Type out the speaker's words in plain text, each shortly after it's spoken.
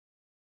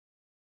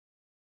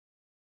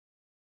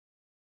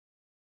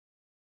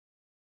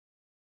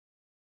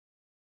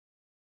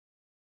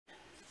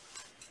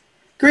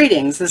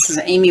Greetings, this is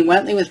Amy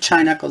Wentley with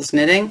Chai Knuckles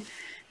Knitting.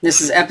 This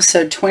is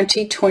episode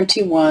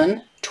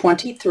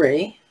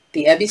 2021-23,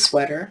 the Ebbie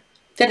Sweater,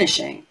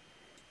 finishing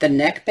the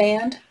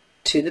neckband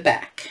to the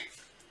back.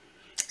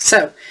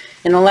 So,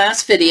 in the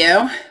last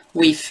video,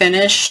 we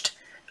finished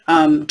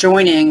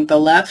joining the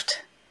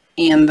left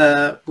and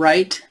the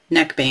right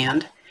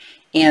neckband,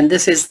 and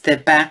this is the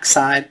back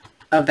side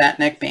of that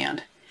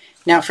neckband.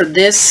 Now for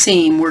this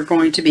seam, we're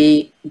going to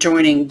be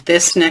joining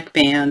this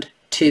neckband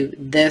to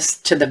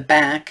the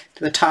back,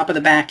 to the top of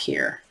the back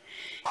here.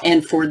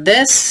 And for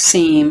this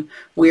seam,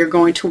 we're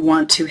going to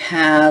want to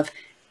have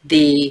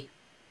the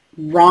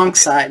wrong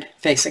side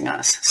facing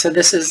us. So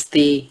this is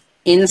the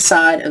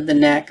inside of the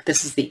neck,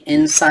 this is the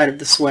inside of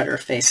the sweater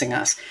facing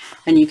us.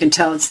 And you can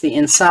tell it's the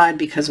inside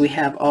because we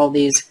have all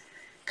these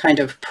kind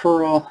of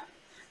purl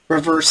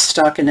reverse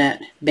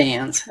stockinette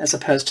bands as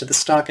opposed to the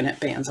stockinette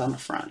bands on the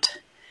front.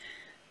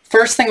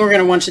 First thing we're going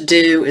to want to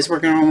do is we're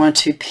going to want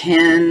to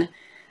pin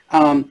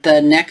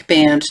the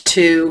neckband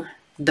to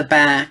the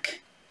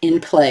back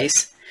in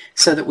place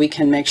so that we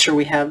can make sure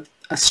we have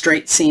a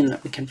straight seam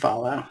that we can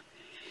follow.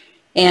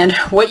 And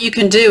what you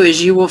can do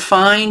is you will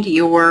find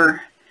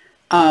your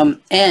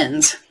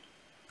ends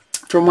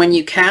from when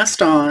you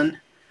cast on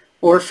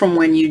or from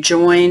when you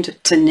joined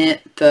to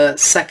knit the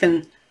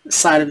second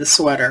side of the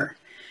sweater.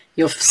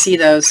 You'll see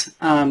those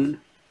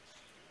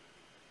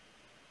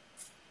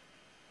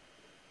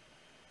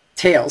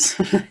tails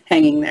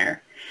hanging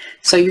there.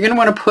 So you're going to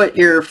want to put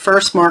your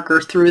first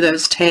marker through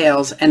those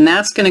tails, and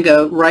that's going to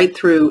go right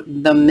through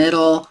the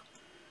middle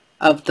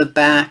of the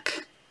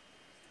back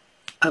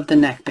of the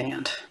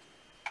neckband.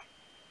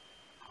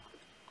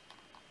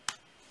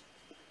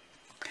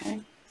 Okay.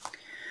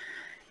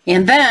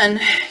 And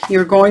then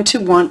you're going to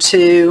want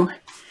to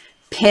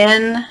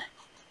pin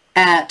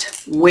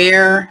at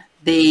where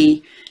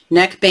the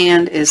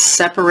neckband is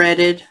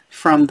separated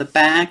from the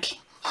back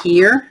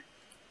here.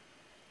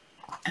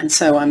 And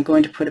so I'm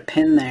going to put a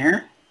pin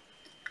there,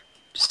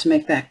 just to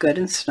make that good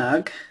and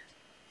snug.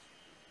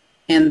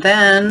 And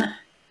then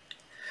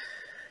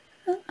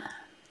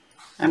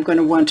I'm going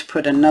to want to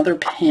put another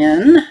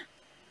pin.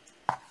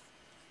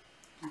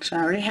 Actually,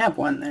 I already have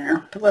one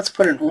there, but let's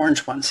put an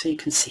orange one so you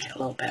can see it a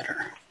little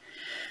better.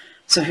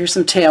 So here's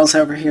some tails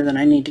over here that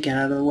I need to get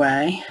out of the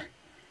way.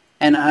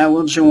 And I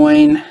will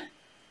join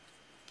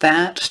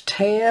that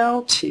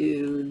tail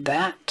to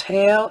that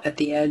tail at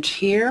the edge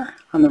here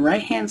on the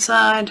right hand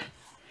side.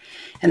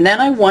 And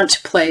then I want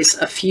to place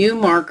a few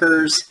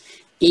markers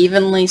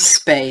evenly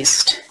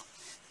spaced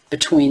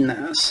between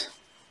those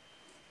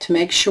to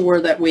make sure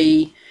that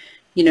we,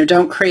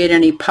 don't create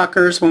any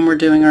puckers when we're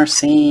doing our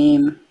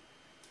seam,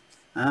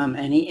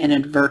 any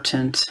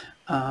inadvertent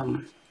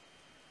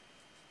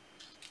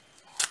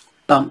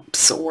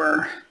bumps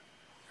or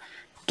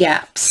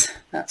gaps,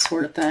 that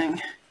sort of thing.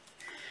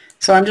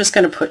 So I'm just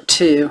going to put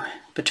two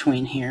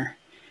between here.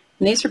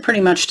 And these are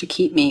pretty much to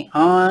keep me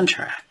on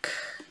track.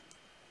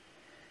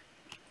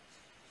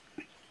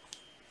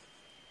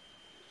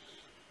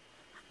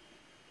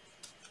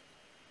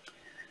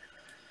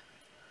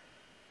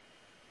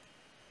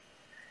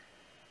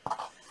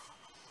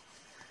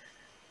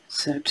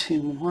 So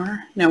two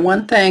more. Now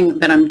one thing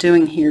that I'm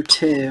doing here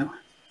too,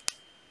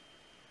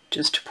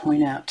 just to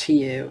point out to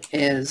you,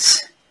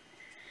 is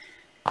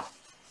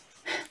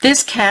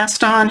this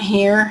cast on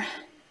here,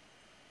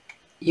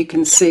 you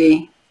can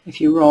see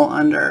if you roll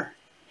under,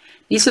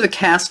 these are the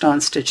cast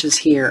on stitches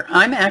here.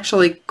 I'm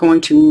actually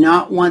going to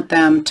not want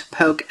them to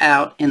poke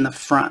out in the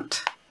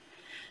front.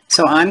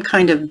 So I'm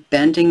kind of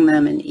bending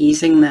them and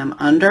easing them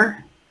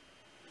under,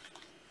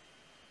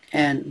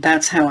 and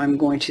that's how I'm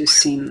going to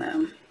seam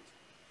them.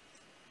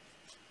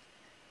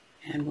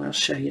 And we'll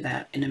show you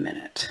that in a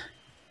minute.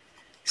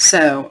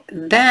 So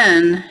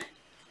then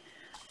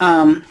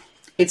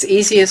it's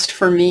easiest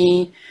for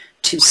me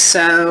to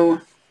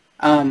sew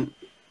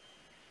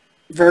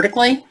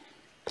vertically.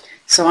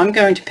 So I'm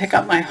going to pick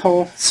up my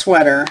whole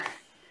sweater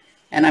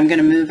and I'm going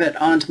to move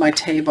it onto my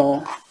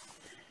table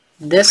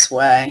this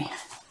way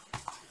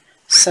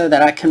so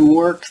that I can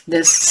work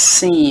this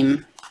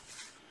seam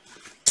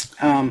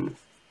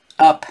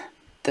up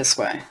this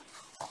way.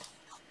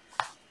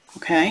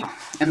 Okay,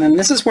 and then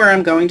this is where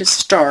I'm going to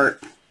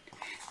start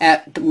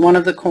at one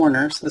of the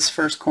corners, this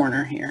first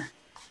corner here.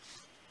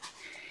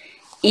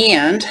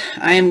 And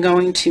I am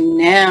going to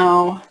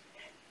now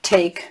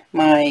take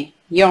my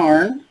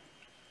yarn,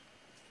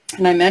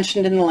 and I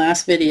mentioned in the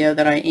last video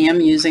that I am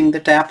using the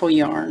dapple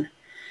yarn,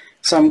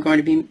 so I'm going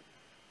to be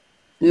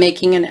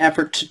making an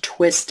effort to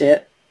twist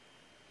it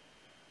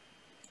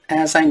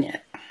as I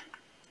knit.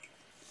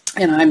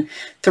 And I'm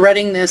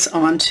threading this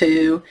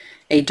onto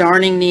a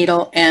darning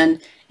needle,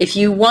 and if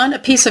you want a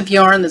piece of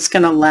yarn that's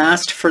going to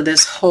last for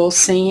this whole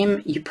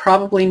seam, you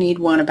probably need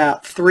one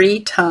about 3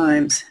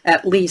 times,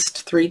 at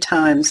least 3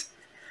 times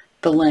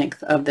the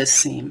length of this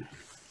seam.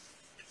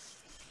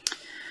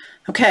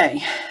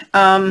 Okay,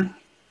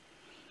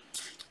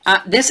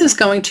 this is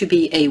going to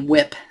be a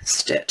whip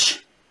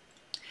stitch.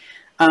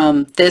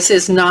 This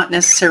is not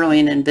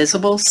necessarily an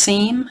invisible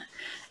seam,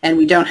 and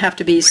we don't have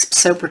to be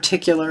so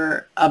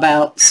particular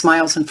about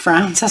smiles and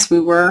frowns as we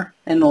were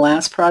in the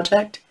last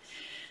project.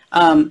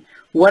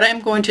 What I'm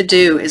going to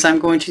do is I'm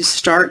going to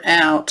start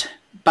out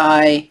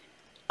by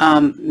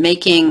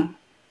making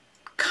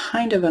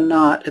kind of a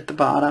knot at the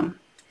bottom,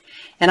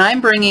 and I'm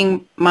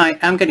going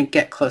to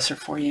get closer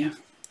for you.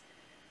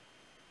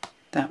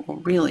 That will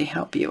really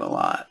help you a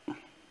lot.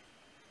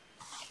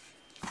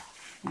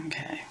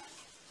 Okay,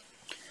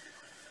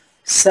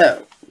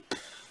 so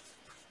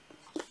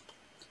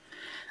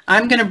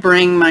I'm going to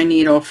bring my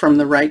needle from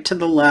the right to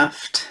the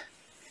left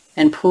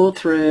and pull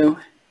through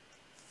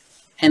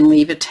and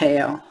leave a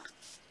tail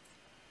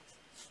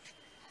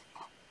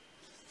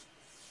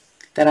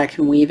that I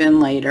can weave in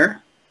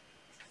later.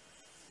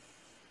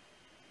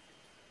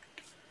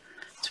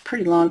 It's a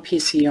pretty long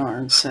piece of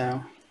yarn,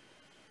 so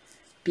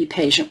be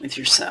patient with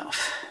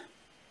yourself.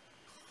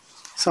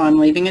 So I'm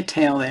leaving a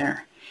tail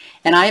there,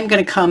 and I am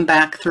going to come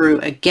back through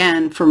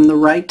again from the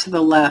right to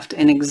the left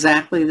in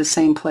exactly the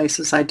same place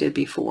as I did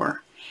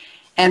before.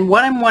 And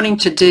what I'm wanting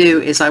to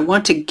do is I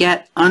want to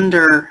get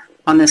under,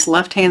 on this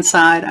left hand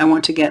side, I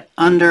want to get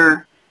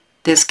under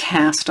this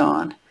cast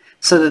on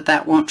so that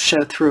that won't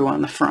show through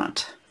on the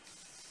front.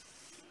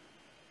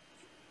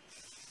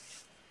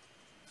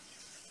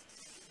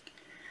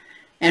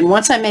 And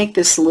once I make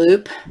this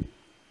loop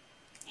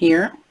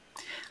here,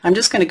 I'm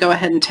just going to go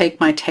ahead and take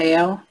my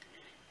tail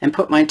and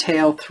put my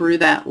tail through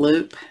that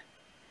loop,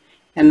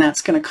 and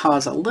that's going to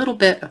cause a little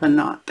bit of a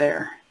knot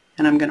there,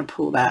 and I'm going to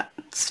pull that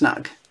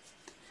snug.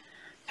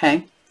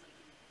 Okay.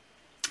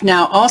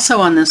 Now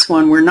also on this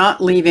one, we're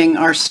not leaving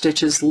our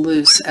stitches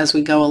loose as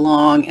we go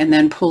along and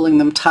then pulling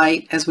them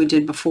tight as we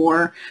did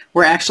before.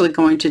 We're actually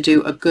going to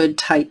do a good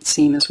tight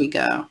seam as we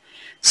go.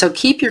 So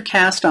keep your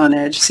cast on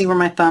edge. See where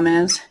my thumb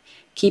is?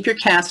 Keep your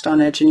cast on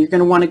edge, and you're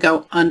going to want to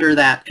go under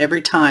that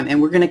every time. And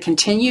we're going to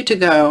continue to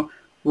go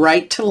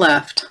right to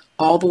left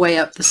all the way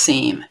up the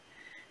seam.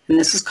 And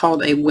this is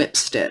called a whip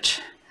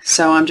stitch.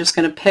 So I'm just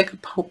going to pick a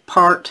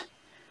part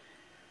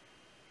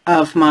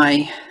of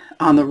my,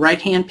 on the right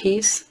hand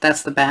piece,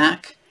 that's the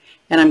back,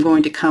 and I'm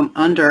going to come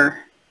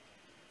under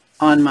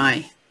on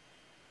my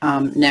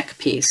neck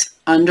piece,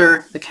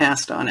 under the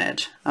cast on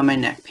edge on my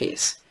neck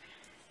piece.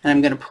 And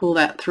I'm going to pull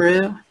that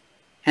through,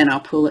 and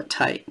I'll pull it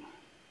tight.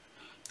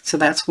 So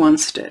that's one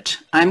stitch.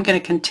 I'm going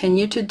to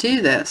continue to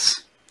do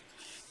this,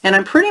 and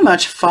I'm pretty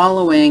much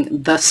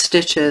following the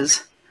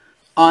stitches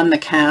on the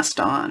cast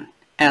on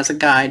as a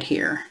guide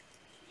here.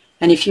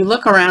 And if you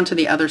look around to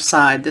the other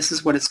side, this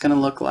is what it's going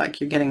to look like.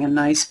 You're getting a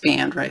nice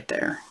band right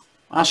there.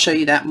 I'll show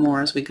you that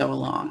more as we go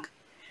along.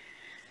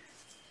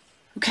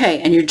 Okay,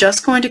 and you're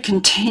just going to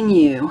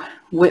continue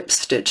whip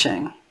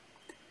stitching.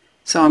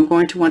 So I'm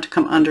going to want to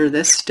come under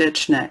this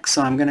stitch next.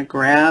 So I'm going to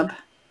grab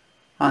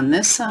on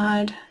this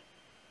side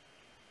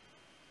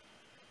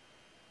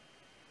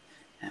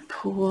and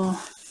pull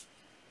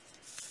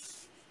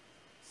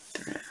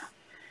through.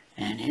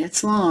 And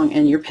it's long,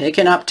 and you're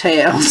picking up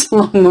tails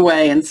along the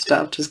way and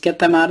stuff. Just get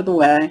them out of the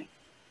way.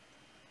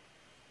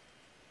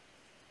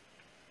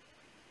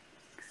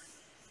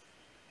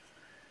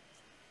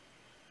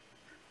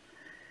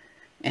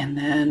 And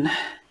then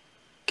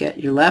get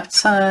your left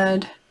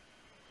side,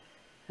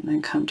 and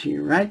then come to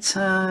your right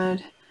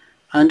side,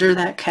 under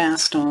that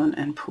cast on,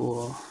 and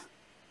pull.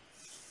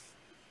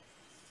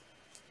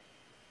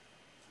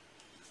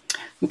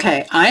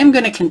 Okay, I am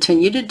going to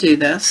continue to do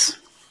this,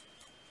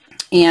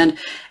 and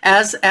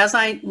as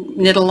I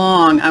knit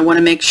along, I want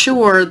to make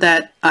sure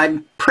that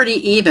I'm pretty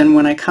even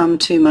when I come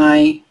to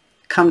my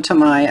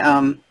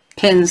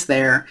pins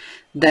there,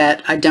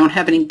 that I don't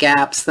have any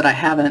gaps, that I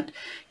haven't,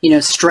 you know,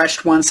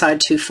 stretched one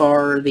side too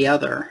far or the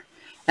other.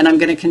 And I'm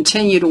going to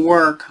continue to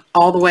work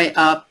all the way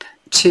up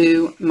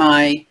to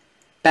my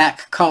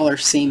back collar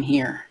seam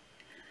here.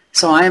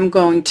 So I am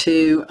going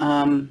to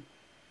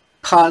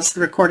pause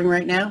the recording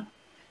right now,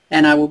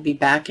 and I will be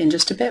back in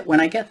just a bit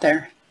when I get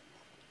there.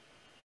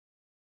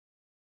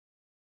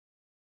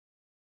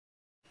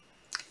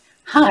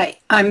 Hi,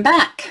 I'm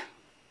back.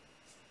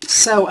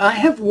 So I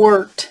have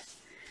worked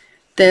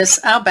this.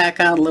 I'll back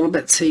out a little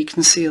bit so you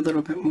can see a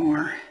little bit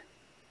more.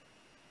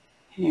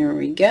 Here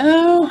we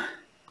go.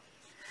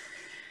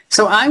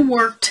 So I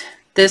worked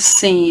this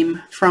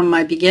seam from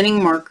my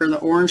beginning marker, the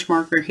orange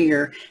marker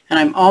here, and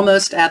I'm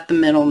almost at the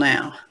middle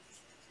now.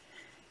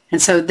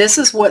 And so this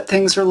is what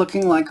things are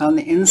looking like on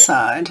the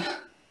inside.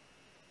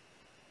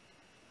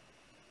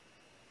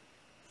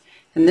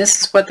 And this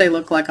is what they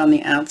look like on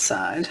the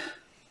outside.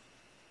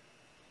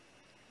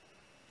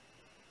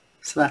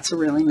 So that's a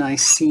really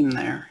nice seam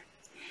there.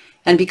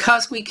 And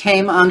because we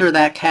came under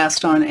that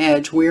cast on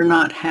edge, we're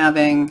not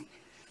having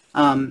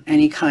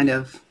any kind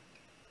of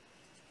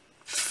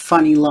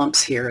funny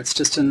lumps here. It's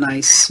just a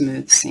nice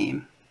smooth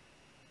seam.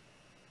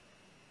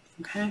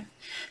 Okay,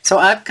 so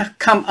I've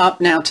come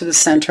up now to the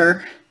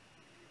center,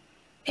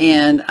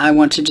 and I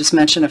want to just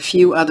mention a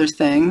few other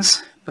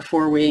things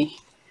before we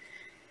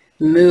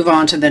move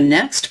on to the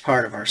next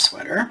part of our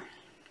sweater.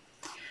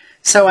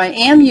 So I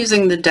am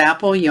using the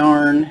dapple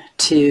yarn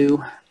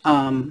to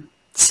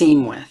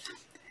seam with.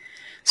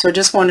 So I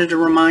just wanted to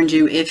remind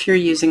you, if you're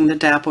using the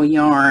dapple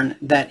yarn,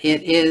 that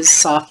it is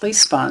softly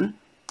spun,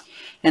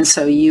 and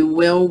so you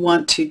will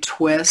want to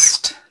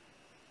twist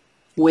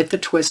with the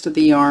twist of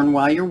the yarn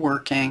while you're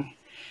working.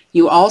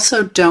 You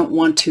also don't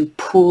want to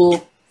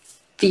pull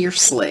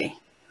fiercely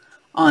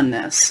on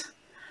this,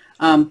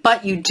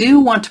 but you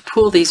do want to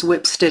pull these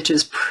whip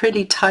stitches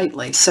pretty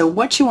tightly. So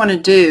what you want to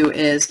do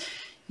is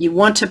you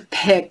want to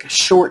pick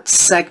short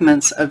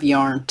segments of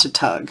yarn to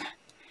tug.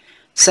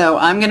 So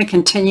I'm going to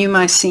continue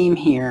my seam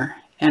here,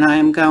 and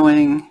I'm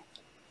going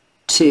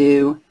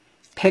to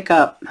pick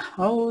up,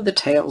 oh, the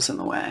tail's in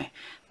the way,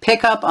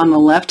 pick up on the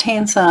left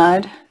hand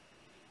side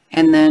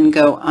and then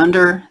go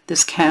under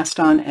this cast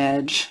on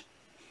edge.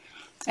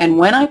 And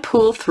when I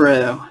pull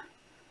through,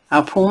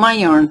 I'll pull my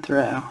yarn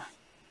through,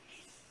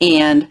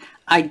 and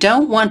I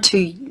don't want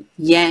to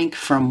yank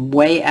from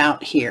way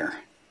out here.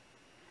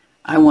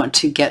 I want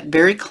to get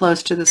very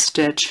close to the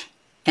stitch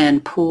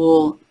and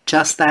pull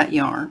just that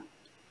yarn.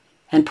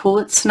 And pull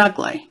it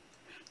snugly.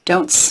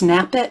 Don't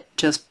snap it,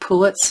 just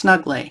pull it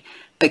snugly,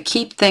 but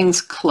keep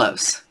things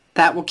close.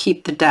 That will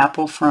keep the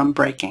dapple from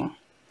breaking.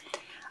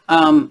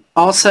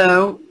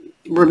 Also,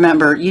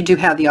 remember, you do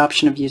have the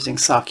option of using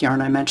sock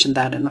yarn. I mentioned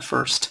that in the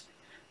first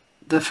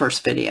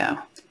video.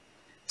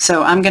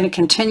 So I'm going to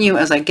continue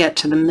as I get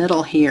to the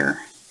middle here.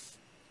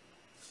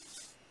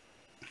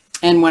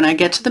 And when I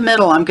get to the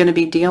middle, I'm going to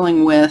be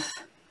dealing with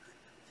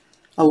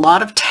a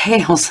lot of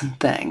tails and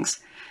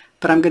things,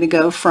 but I'm going to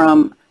go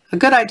from, a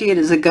good idea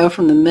is to go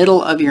from the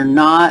middle of your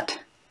knot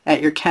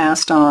at your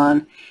cast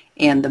on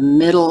and the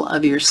middle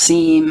of your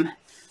seam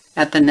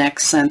at the neck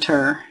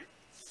center,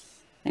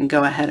 and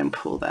go ahead and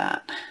pull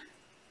that.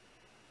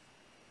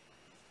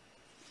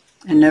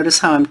 And notice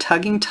how I'm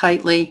tugging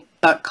tightly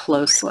but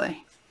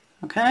closely,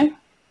 okay?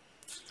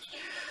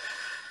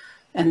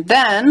 And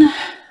then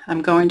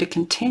I'm going to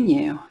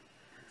continue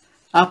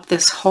up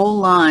this whole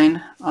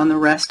line on the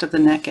rest of the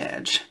neck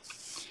edge.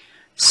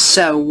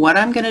 So what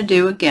I'm going to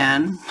do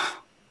again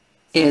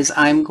is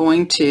I'm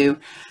going to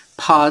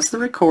pause the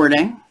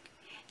recording,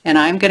 and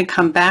I'm going to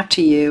come back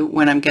to you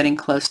when I'm getting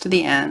close to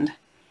the end,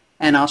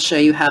 and I'll show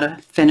you how to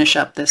finish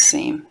up this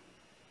seam.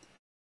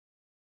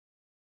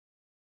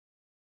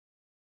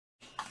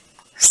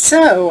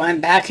 So I'm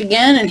back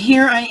again, and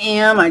here I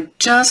am. I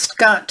just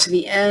got to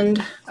the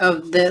end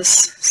of this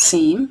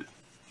seam.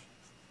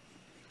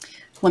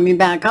 Let me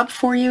back up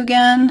for you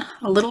again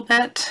a little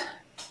bit.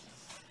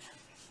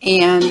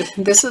 And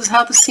this is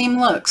how the seam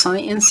looks on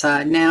the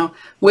inside. Now,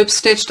 whip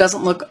stitch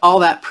doesn't look all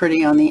that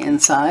pretty on the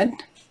inside,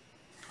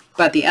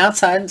 but the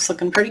outside is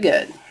looking pretty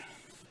good.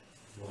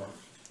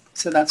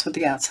 So that's what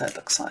the outside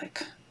looks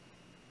like.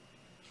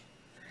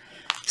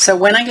 So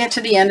when I get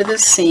to the end of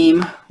this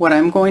seam, what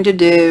I'm going to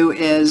do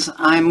is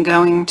I'm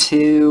going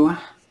to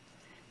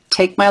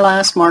take my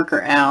last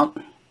marker out,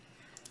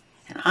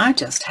 and I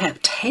just have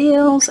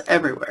tails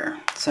everywhere.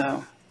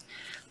 So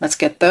let's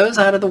get those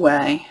out of the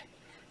way.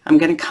 I'm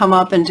going to come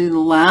up and do the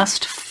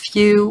last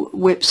few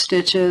whip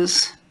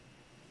stitches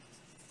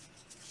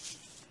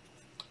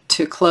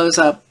to close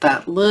up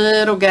that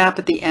little gap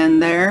at the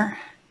end there.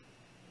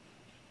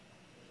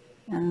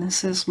 And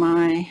this is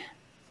my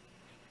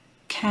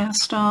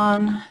cast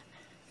on.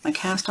 My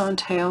cast on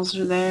tails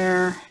are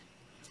there.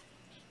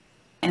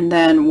 And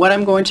then what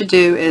I'm going to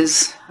do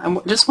is I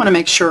just want to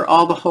make sure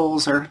all the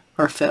holes are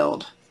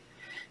filled.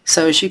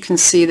 So as you can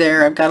see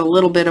there, I've got a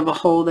little bit of a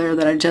hole there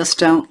that I just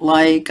don't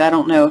like. I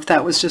don't know if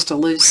that was just a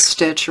loose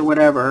stitch or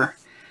whatever.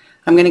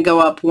 I'm going to go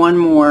up one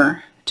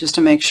more just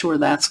to make sure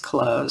that's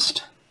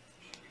closed.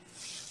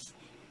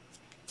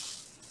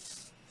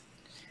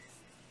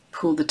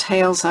 Pull the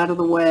tails out of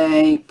the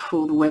way,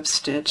 pull the whip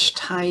stitch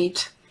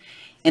tight,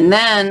 and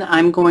then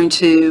I'm going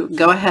to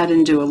go ahead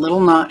and do a little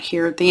knot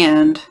here at the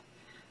end.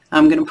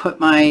 I'm going to put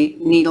my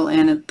needle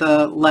in at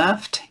the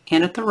left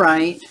and at the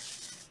right.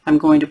 I'm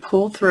going to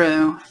pull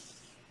through,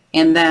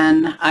 and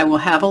then I will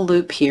have a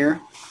loop here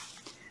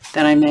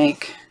that I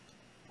make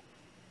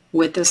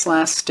with this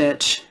last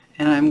stitch,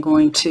 and I'm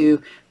going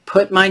to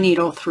put my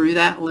needle through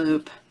that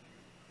loop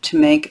to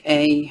make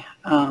a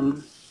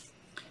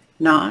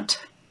knot,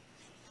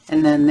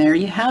 and then there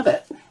you have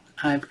it.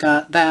 I've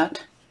got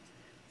that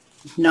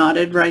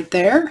knotted right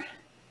there,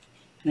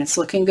 and it's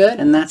looking good,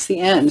 and that's the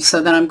end. So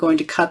then I'm going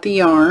to cut the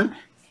yarn,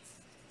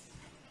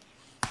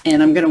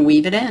 and I'm going to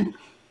weave it in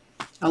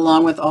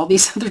along with all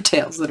these other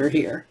tails that are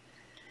here.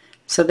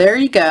 So there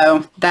you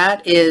go.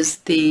 That is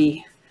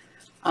the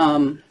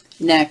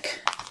neck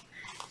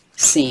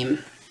seam.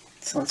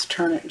 So let's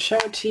turn it and show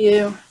it to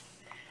you.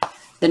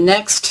 The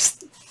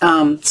next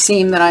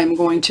seam that I'm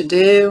going to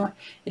do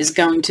is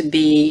going to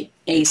be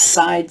a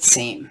side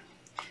seam.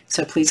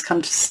 So please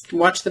come to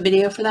watch the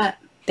video for that.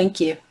 Thank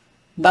you.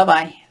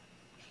 Bye-bye.